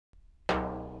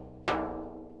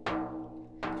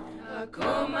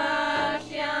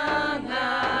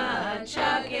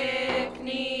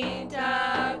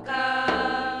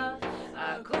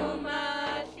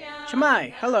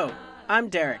Shemai, hello. I'm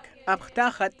Derek.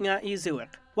 Apchtachat nga izuik.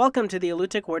 Welcome to the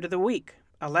Alutiiq Word of the Week,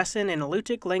 a lesson in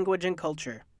Alutiiq language and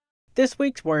culture. This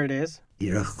week's word is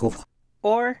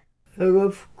or,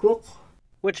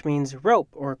 which means rope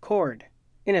or cord.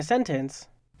 In a sentence,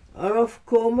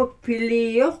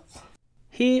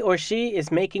 he or she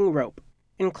is making rope.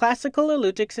 In classical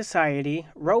Alutiiq society,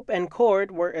 rope and cord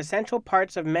were essential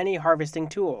parts of many harvesting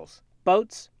tools.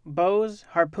 Boats, bows,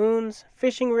 harpoons,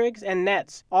 fishing rigs, and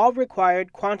nets all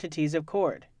required quantities of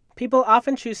cord. People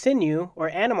often choose sinew or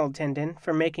animal tendon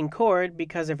for making cord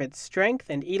because of its strength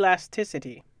and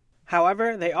elasticity.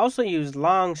 However, they also used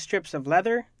long strips of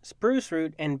leather, spruce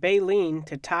root, and baleen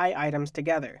to tie items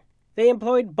together. They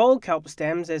employed bull kelp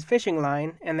stems as fishing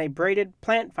line, and they braided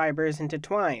plant fibers into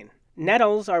twine.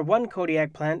 Nettles are one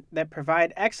Kodiak plant that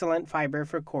provide excellent fiber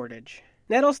for cordage.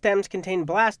 Nettle stems contain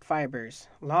blast fibers,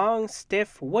 long,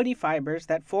 stiff, woody fibers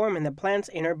that form in the plant's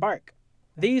inner bark.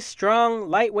 These strong,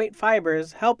 lightweight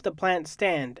fibers help the plant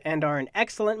stand and are an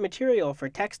excellent material for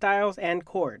textiles and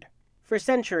cord. For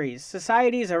centuries,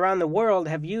 societies around the world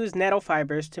have used nettle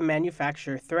fibers to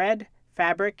manufacture thread,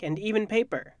 fabric, and even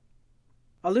paper.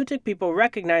 Alutiiq people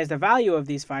recognize the value of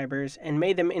these fibers and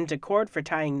made them into cord for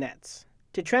tying nets.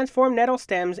 To transform nettle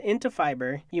stems into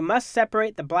fiber, you must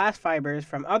separate the blast fibers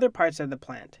from other parts of the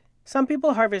plant. Some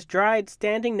people harvest dried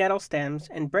standing nettle stems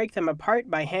and break them apart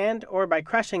by hand or by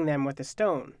crushing them with a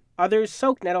stone. Others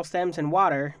soak nettle stems in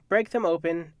water, break them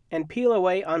open, and peel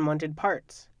away unwanted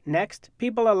parts. Next,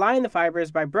 people align the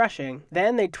fibers by brushing,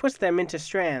 then they twist them into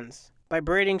strands. By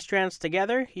braiding strands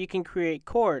together, you can create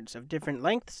cords of different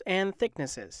lengths and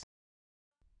thicknesses.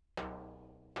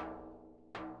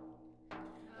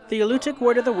 The Alutiiq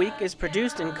Word of the Week is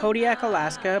produced in Kodiak,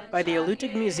 Alaska by the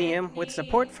Alutiiq Museum with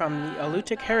support from the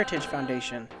Alutiiq Heritage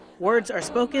Foundation. Words are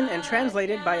spoken and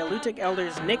translated by Alutiiq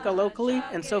elders Nick Alokli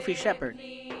and Sophie Shepard.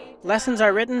 Lessons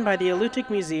are written by the Alutiiq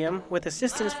Museum with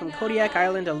assistance from Kodiak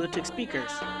Island Alutiiq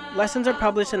speakers. Lessons are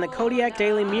published in the Kodiak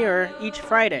Daily Mirror each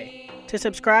Friday. To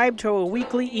subscribe to a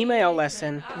weekly email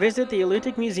lesson, visit the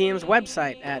Alutiiq Museum's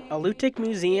website at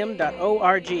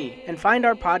alutiiqmuseum.org and find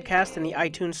our podcast in the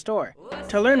iTunes Store.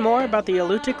 To learn more about the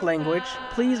Alutiiq language,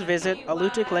 please visit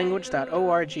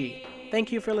alutiiqlanguage.org.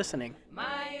 Thank you for listening.